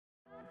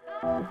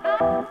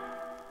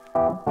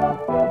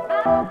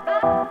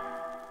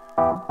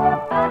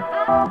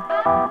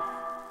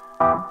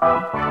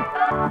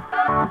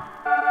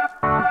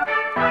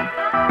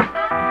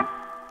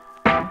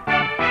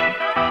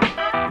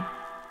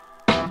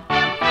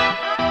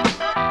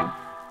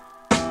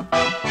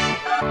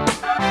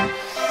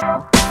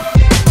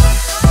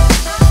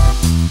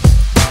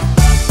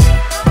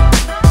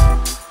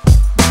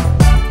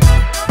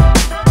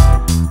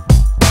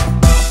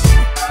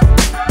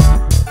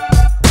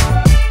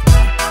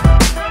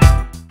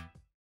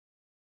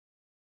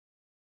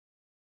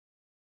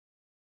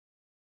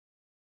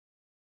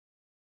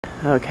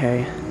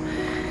Okay,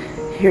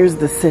 here's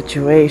the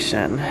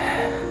situation.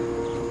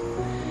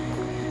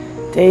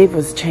 Dave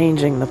was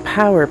changing the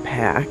power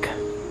pack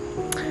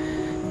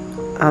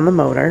on the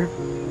motor,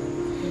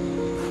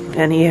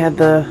 and he had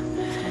the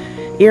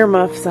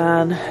earmuffs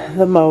on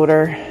the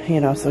motor,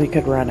 you know, so he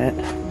could run it.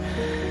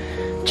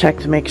 Check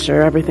to make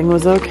sure everything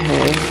was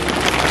okay.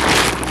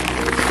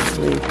 Let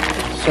me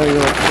show you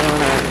what's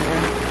going on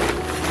here,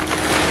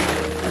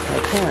 if I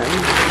can.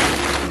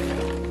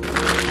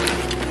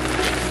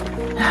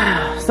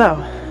 So,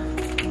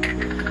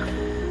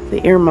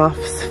 the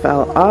earmuffs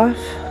fell off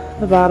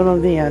the bottom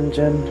of the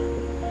engine.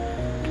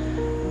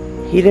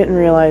 He didn't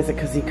realize it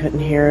because he couldn't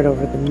hear it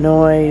over the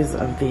noise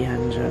of the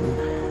engine.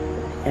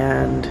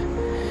 And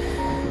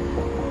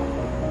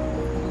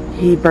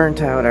he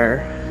burnt out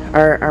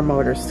our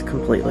motor's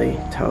completely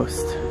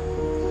toast.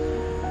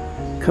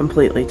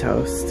 Completely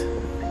toast.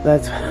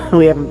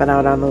 We haven't been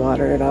out on the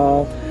water at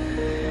all.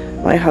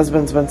 My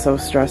husband's been so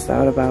stressed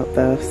out about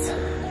this,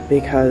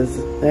 because,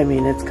 I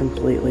mean, it's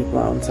completely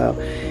blown. So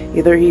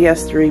either he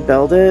has to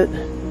rebuild it,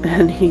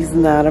 and he's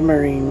not a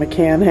marine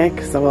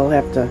mechanic, so we'll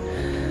have to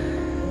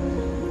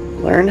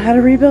learn how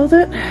to rebuild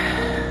it,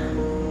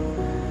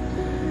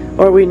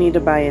 or we need to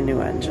buy a new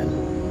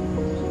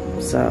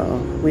engine. So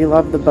we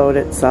love the boat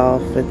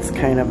itself. It's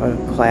kind of a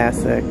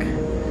classic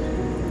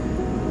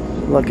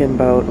looking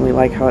boat, and we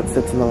like how it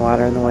sits in the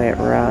water and the way it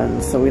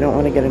runs, so we don't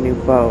want to get a new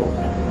boat.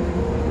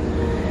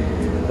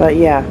 But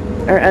yeah,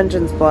 our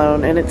engine's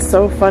blown, and it's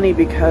so funny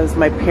because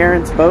my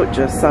parents' boat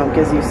just sunk,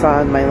 as you saw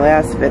in my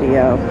last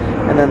video,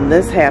 and then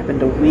this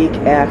happened a week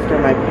after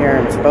my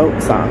parents' boat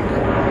sunk.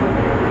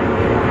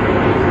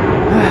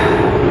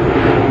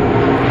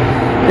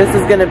 This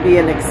is going to be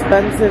an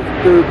expensive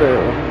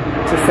boo-boo,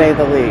 to say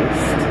the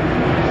least.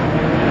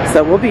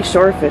 So we'll be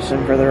shore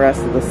fishing for the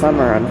rest of the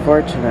summer,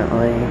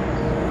 unfortunately.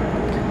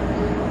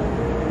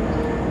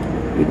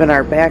 Even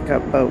our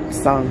backup boat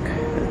sunk.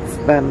 It's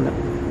been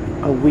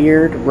a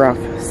weird, rough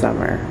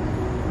summer.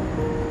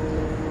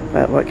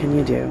 But what can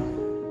you do?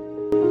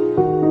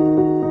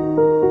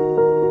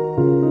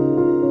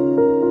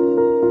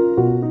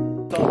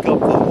 Stunk up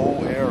the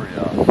whole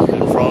area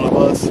in front of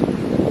us,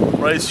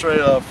 right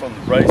straight up from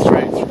right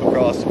straight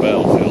across the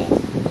battlefield.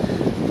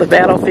 The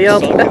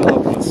battlefield? Sunk it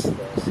up with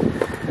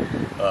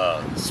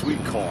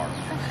sweet corn,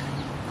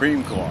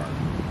 cream corn,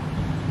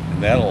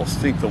 and that'll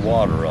stink the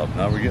water up.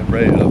 Now we're getting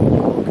ready to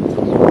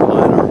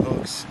line our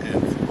hooks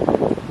and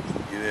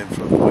get in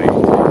for the weight.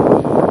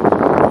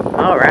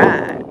 All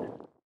right.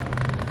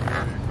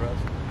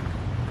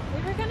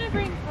 We were gonna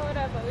bring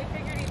Coda, but we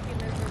figured he'd be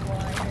miserable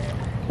out here.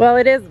 Well,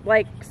 it is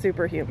like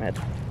super humid.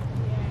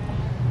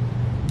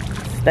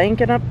 Yeah.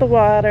 Stinking up the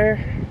water.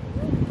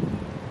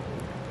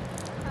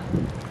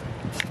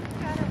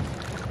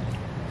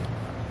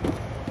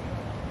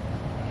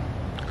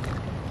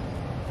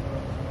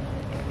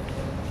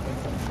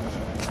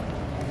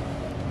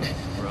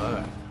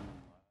 Right.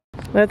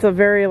 That's a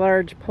very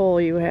large pole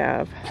you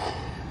have.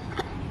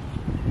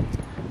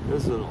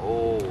 This is an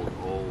old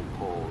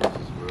pole. This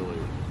is really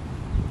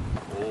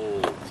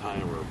old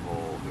timer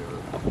pole here.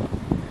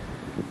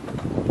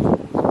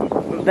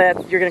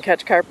 You're gonna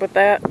catch carp with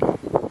that? This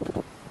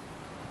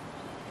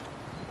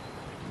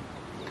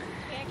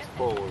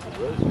pole is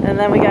original. And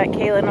then we got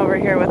Kaylin over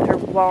here with her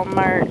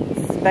Walmart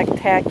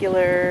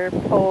spectacular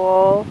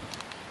pole.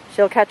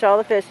 She'll catch all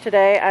the fish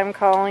today. I'm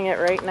calling it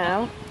right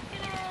now,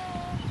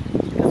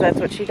 because that's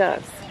what she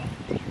does.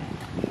 No,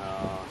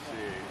 she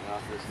ain't,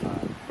 not this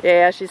time.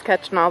 Yeah, she's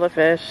catching all the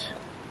fish.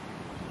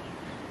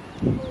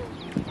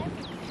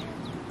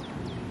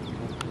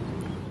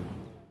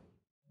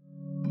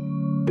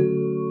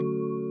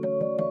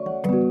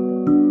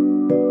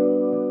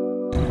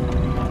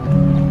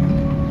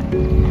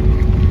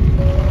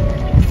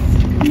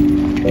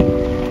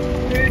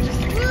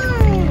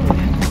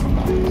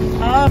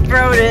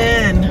 Off-road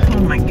in.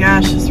 Oh my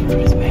gosh, this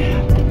road is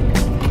bad.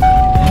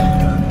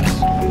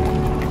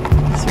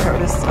 This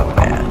road is so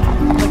bad.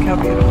 Look how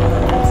beautiful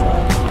that is.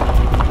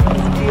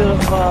 It's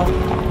beautiful.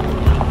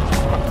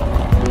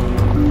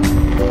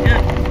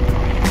 Yep.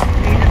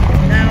 We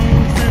have now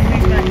said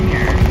we've been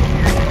here.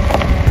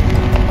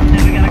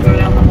 Now we gotta go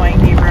down the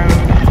windy road.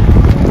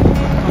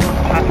 Full of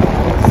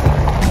potholes.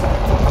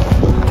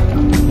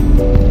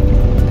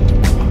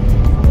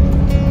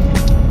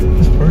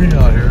 It's pretty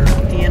out here.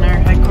 DNR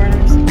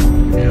headquarters.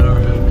 DNR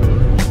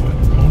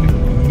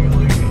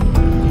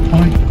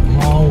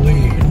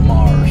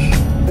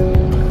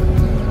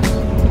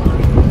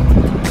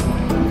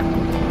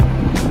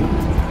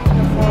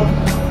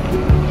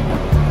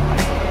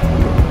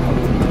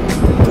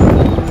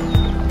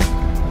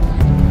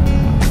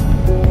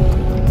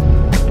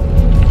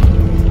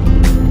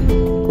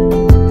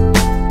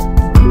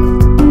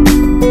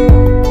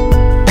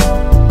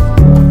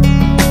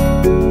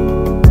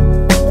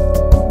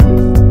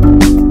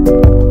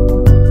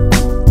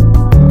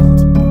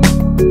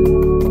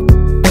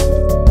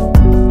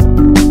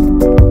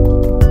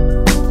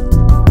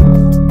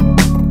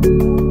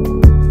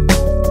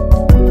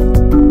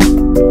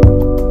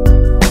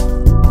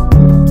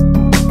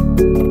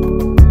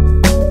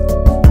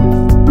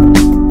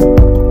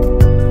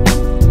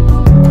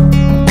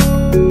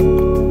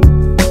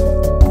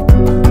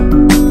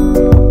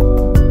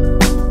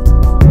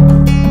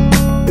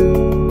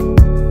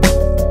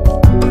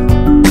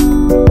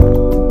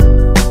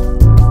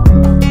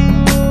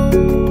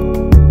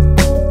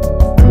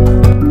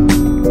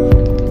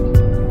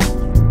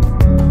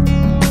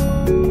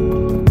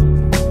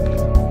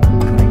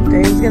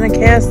gonna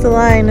cast a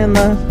line in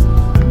the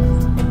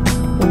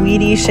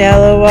weedy,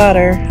 shallow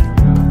water.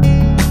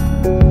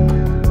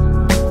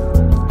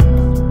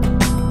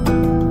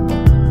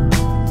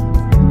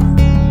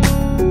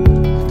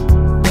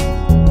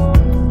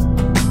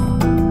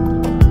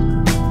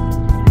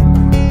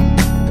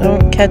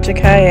 Don't catch a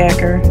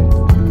kayaker.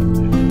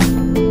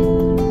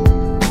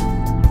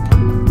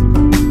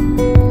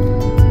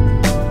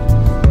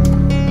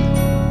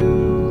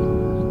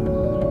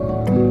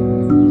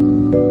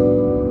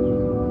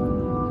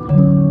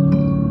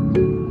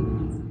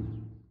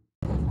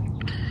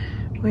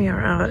 We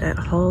are out at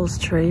Hall's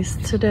Trace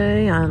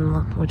today,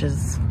 which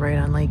is right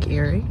on Lake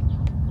Erie.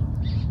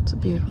 It's a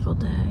beautiful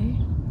day.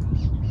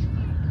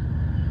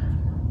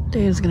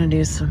 Dave's gonna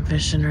do some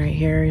fishing right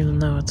here, even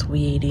though it's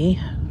weedy.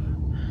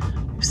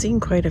 We've seen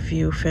quite a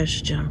few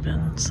fish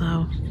jumping,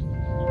 so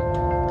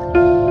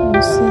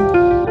we'll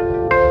see.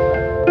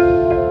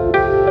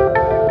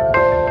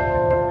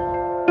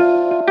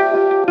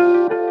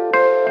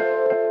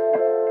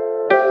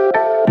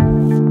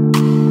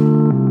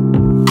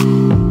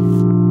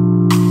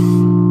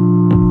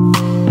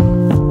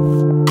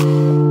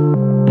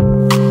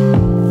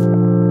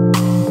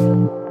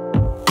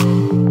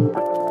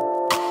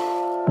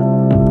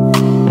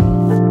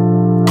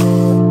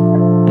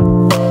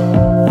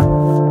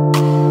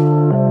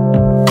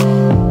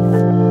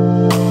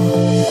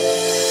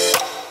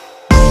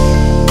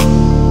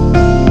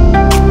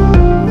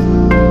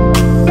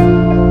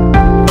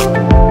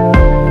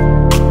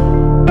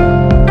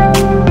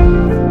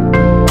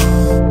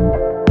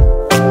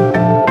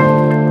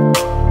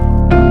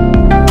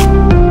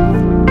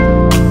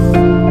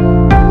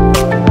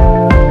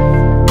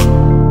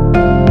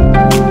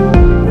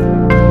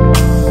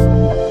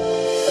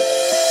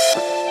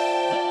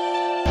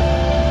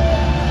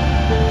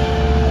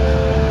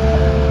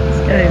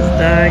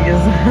 Dog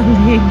is on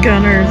the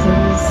gunners of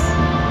his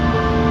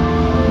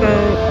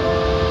boat.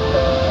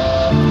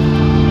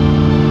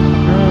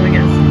 Oh, we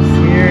got some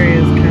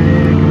serious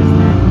kayakers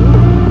now.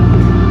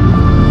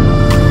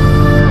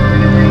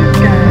 Look at these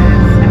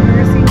guys. I've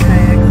never seen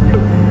kayaks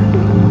like that.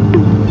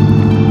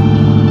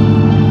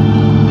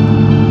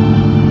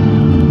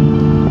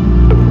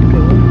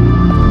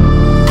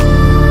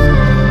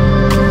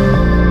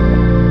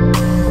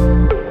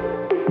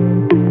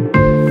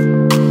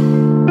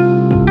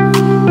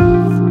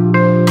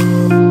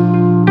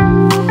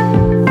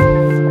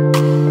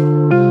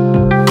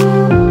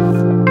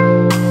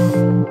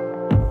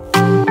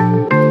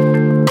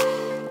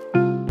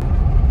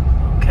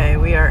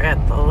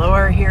 At the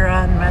Lower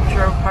Huron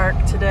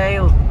Metropark today,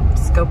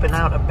 scoping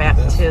out a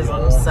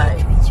baptism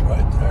site. It's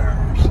right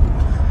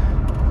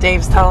there.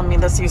 Dave's telling me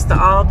this used to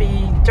all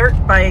be dirt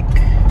bike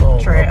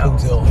trails. Up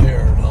until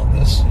here. No,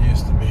 this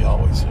used to be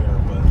always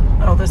here,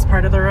 but oh, this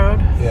part of the road?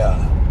 yeah.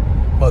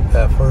 But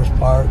that first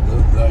part,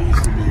 that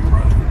used to be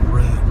my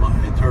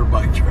dirt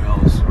bike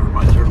trails, or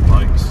my dirt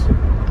bikes.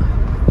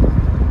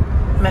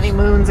 Many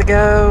moons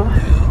ago.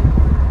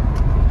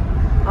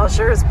 Yeah. Oh,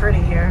 sure is pretty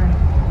here.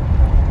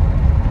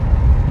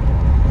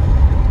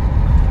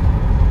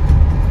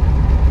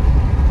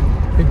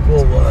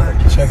 People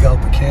check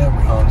out the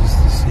campground just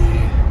to see.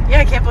 Yeah,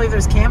 I can't believe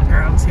there's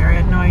campgrounds here. I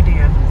had no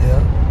idea.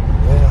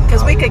 Yeah.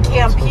 Because we could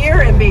camp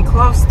here and be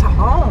close to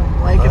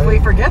home. Like if we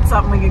forget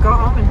something, we could go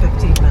home in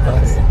 15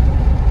 minutes.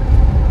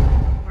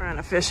 We're on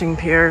a fishing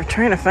pier,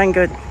 trying to find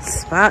a good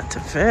spot to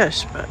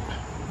fish, but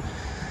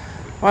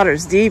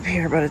water's deep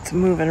here, but it's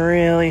moving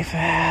really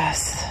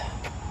fast.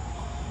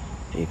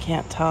 You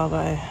can't tell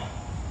by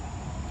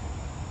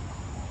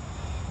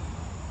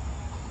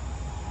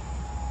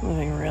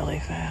moving really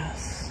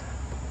fast.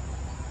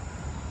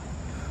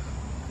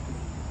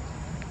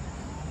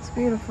 It's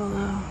beautiful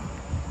though.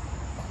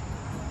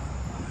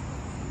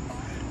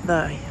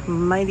 The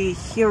mighty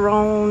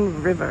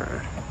Huron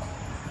River.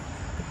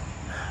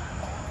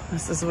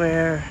 This is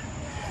where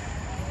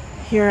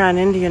Huron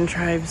Indian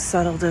tribes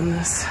settled in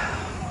this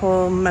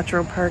whole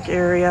Metro Park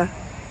area.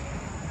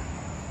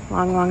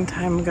 Long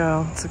time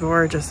ago. It's a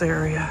gorgeous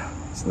area.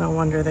 It's no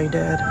wonder they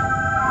did.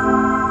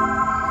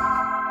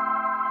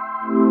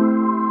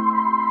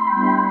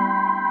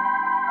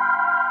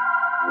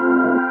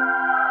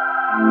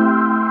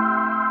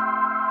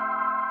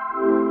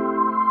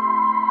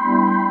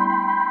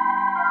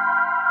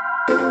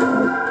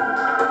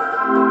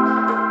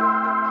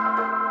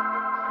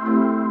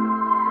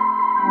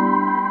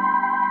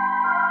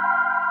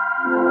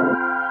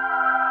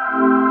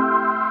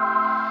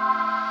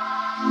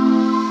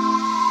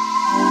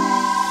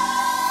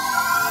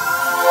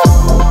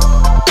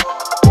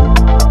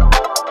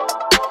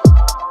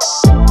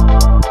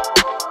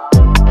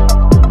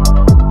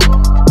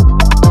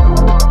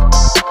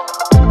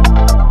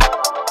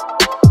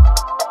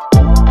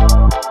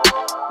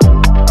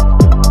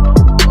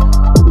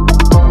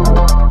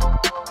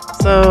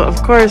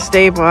 Of course,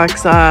 Dave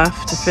walks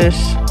off to fish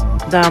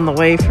down the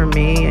way from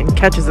me and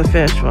catches a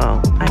fish.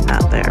 Well, I'm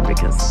not there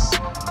because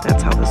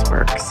that's how this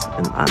works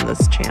on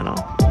this channel.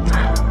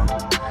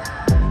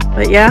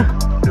 But yeah,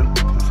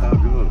 that's how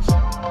it goes.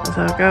 That's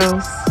how it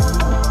goes.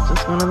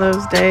 Just one of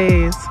those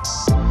days.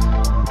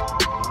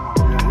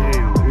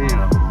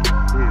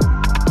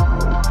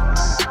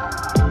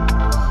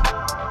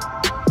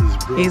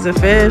 He's a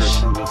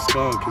fish. The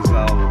skunk is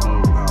out of the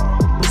boat now.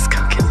 The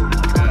skunk is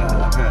out.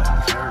 Yeah, I've had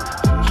fair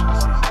fishing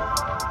season.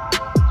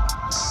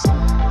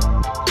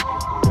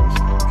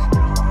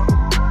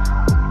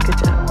 Good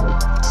job.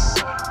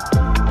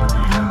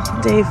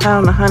 Well, Dave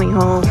found a honey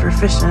hole for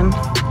fishing.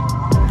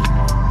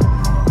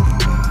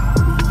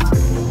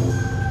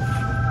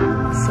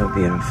 So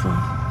beautiful.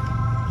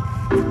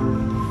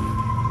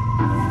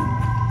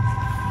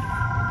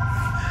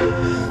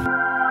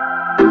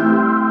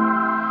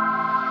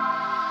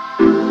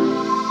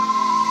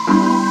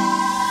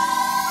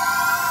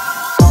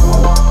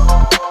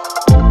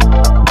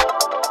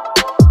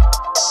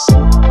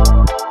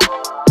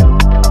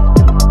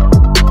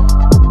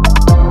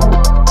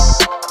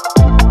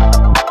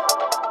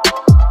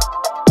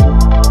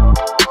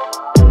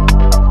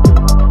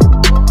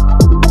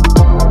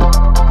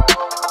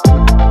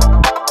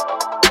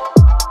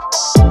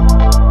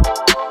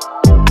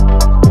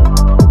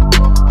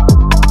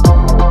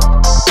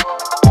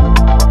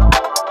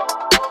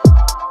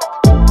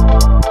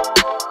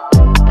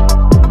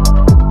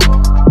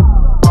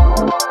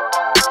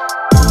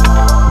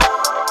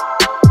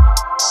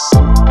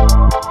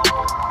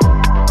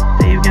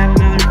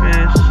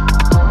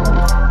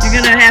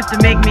 To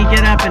make me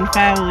get up and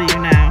follow you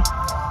now.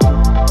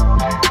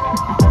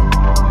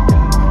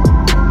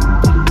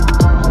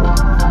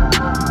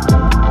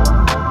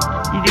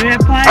 You do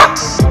have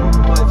pliers?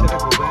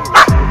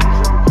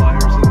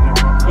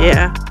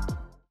 Yeah.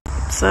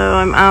 So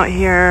I'm out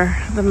here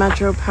at the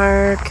Metro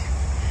Park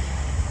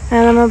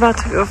and I'm about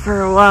to go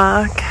for a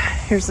walk.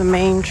 Here's the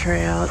main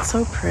trail. It's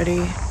so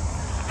pretty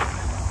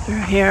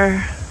through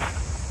here.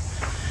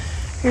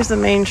 Here's the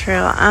main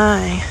trail.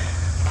 I'm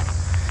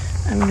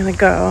gonna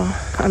go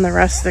on the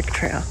rustic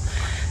trail.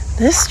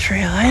 This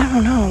trail, I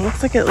don't know, it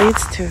looks like it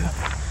leads to a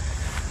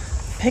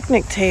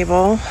picnic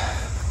table.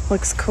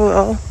 Looks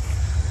cool.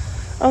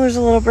 Oh, there's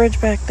a little bridge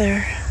back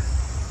there.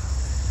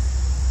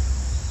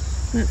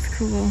 That's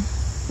cool.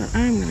 But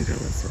I'm gonna go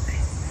this way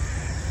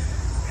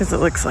because it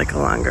looks like a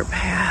longer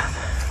path.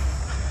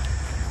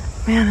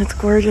 Man, it's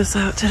gorgeous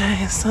out today.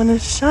 The sun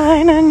is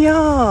shining,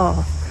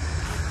 y'all.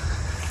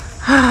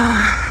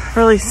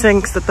 Really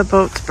stinks that the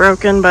boat's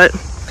broken, but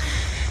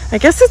I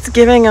guess it's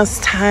giving us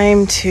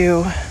time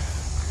to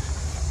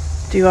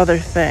do other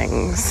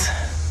things.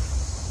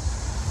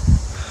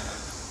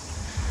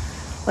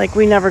 Like,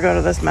 we never go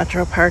to this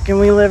Metro Park and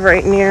we live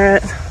right near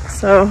it.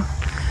 So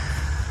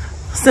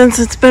since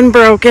it's been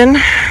broken,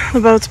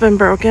 the boat's been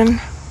broken,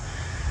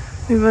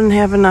 we've been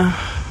having to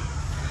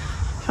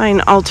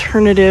find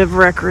alternative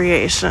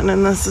recreation,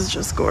 and this is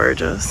just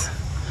gorgeous.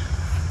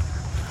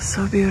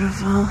 So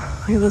beautiful.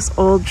 Look at this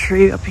old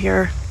tree up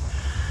here,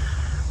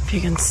 if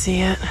you can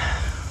see it.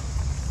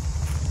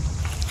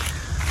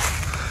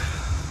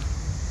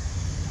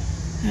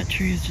 That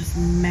tree is just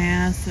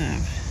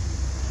massive.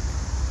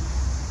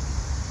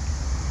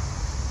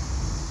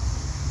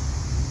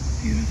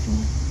 Beautiful,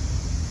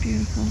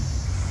 beautiful.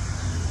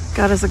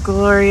 God is a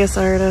glorious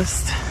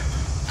artist.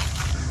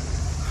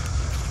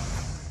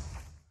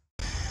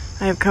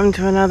 I have come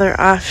to another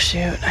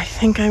offshoot. I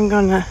think I'm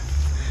gonna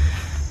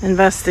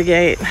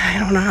investigate. I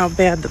don't know how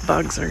bad the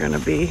bugs are gonna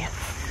be.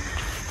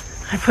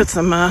 I put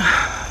some,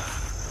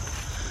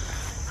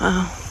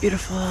 oh,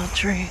 beautiful little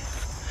tree.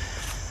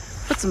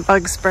 Put some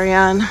bug spray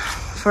on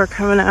before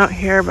coming out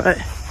here, but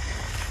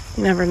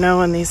you never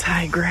know in these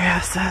high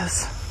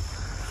grasses.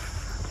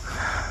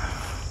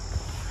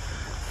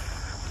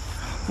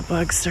 The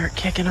bugs start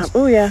kicking up.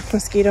 Oh yeah,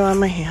 mosquito on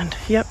my hand.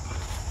 Yep.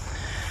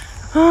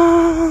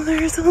 Oh,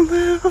 there's a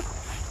little.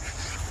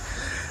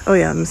 Oh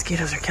yeah,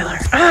 mosquitoes are killer.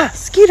 Ah,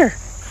 skeeter.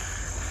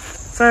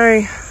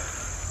 Sorry.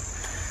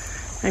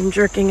 I'm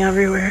jerking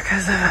everywhere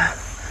because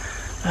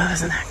oh,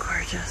 isn't that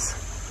gorgeous?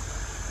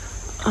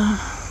 Oh,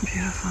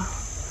 beautiful.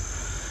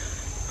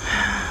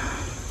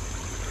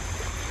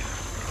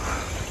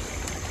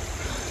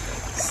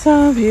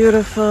 So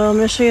beautiful.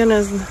 Michigan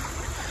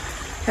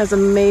has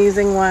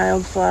amazing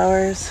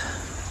wildflowers.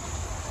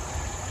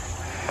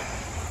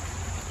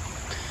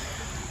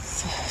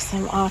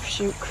 Some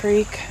offshoot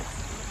creek.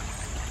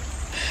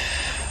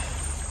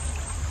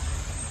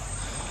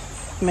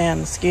 Man,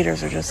 the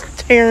mosquitoes are just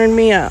tearing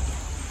me up.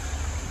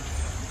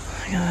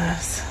 Look at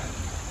this.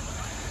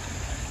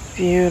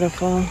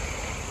 Beautiful.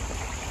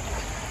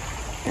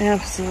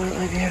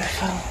 Absolutely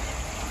beautiful.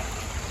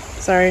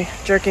 Sorry,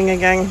 jerking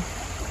again.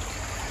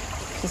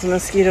 Those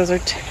mosquitoes are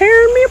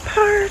tearing me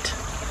apart.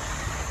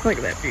 Look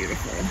at that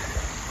beautiful.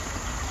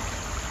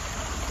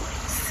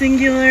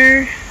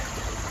 Singular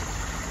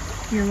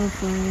yellow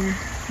flower.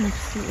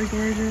 Absolutely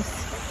gorgeous.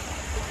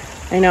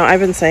 I know, I've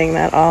been saying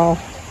that all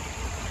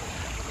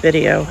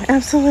video.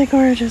 Absolutely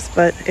gorgeous,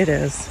 but it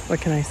is. What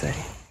can I say?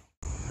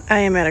 I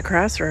am at a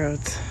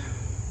crossroads.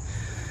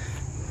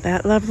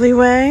 That lovely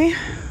way.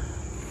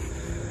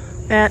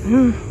 That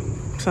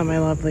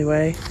semi-lovely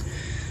way.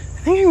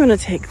 I think I'm going to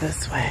take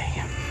this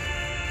way.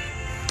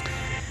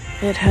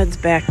 It heads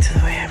back to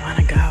the way I want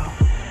to go.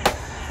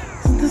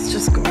 Isn't this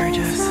just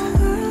gorgeous?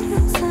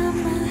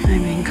 I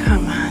mean,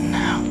 come on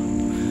now.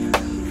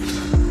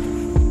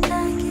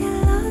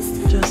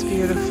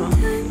 beautiful.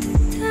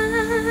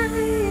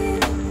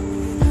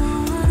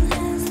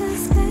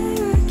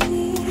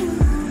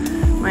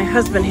 My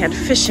husband had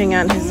fishing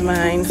on his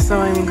mind, so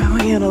I'm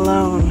going it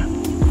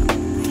alone.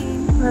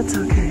 That's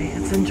okay,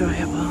 it's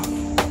enjoyable.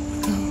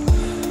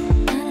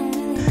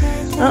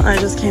 Well, I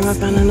just came up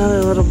on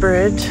another little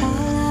bridge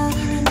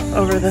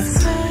over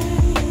this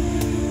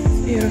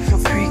beautiful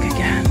creek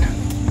again.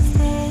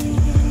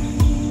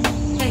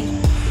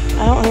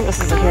 I don't think this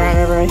is the Huron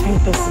River, I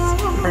think this is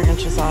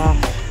branches off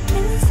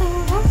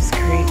this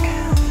creek.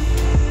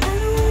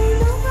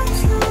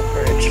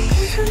 Bridge.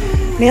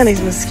 Man,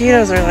 these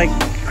mosquitoes are like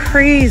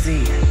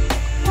crazy.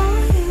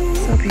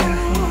 So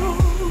beautiful.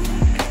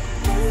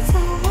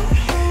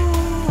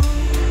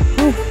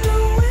 Ooh.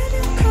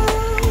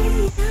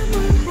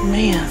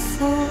 Man.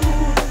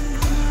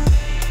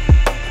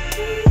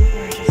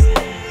 Gorgeous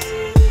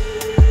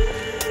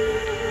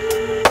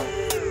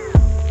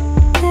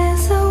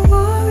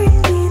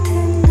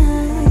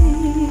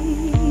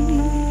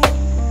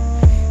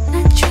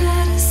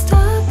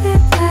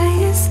that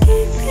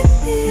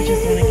I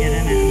just want to get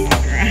in it and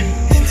walk around,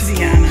 to be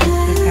honest.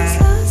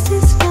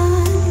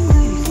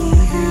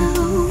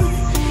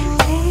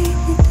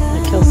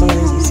 Kill some of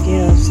these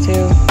mosquitoes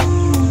too.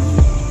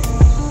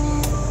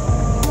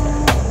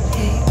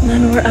 And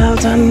then we're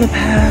out on the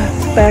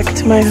path back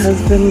to my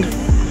husband.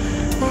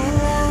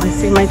 I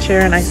see my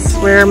chair and I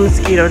swear a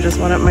mosquito just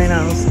went up my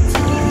nose.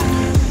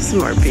 Some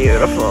more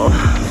beautiful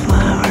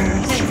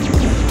flowers.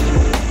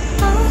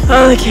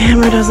 Oh, the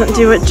camera doesn't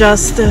do it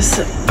justice.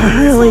 It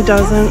really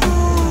doesn't.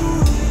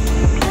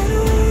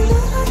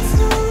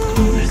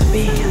 Oh, there's a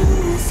bee.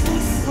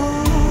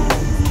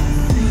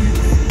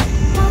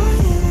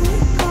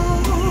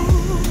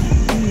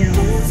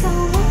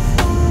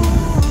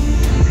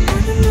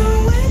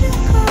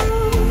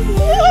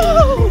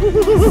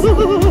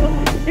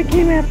 It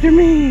came after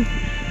me.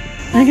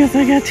 I guess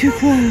I got too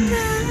close.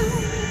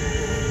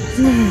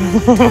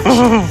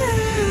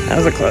 That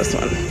was a close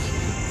one.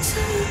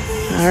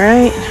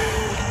 Alright.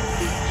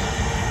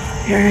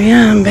 Here I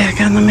am back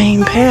on the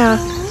main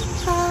path.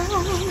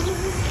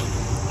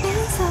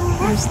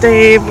 There's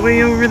Dave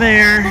way over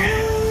there.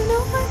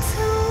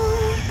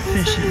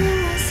 Fishing.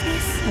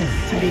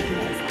 To be good.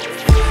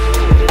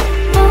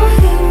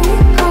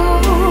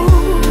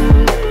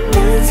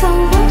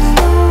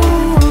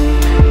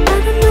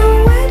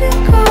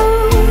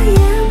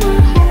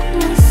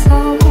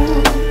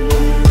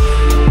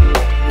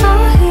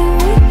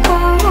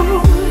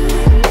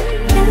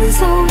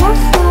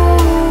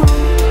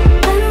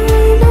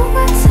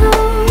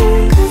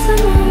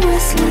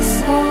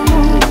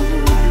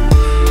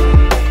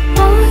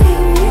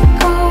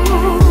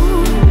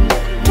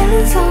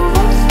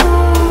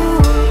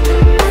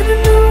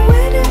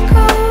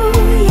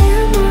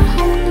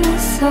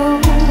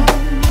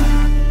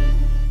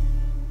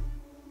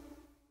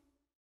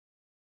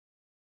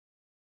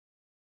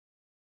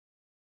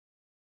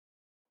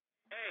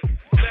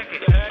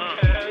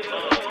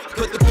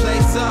 Put the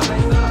place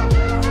up.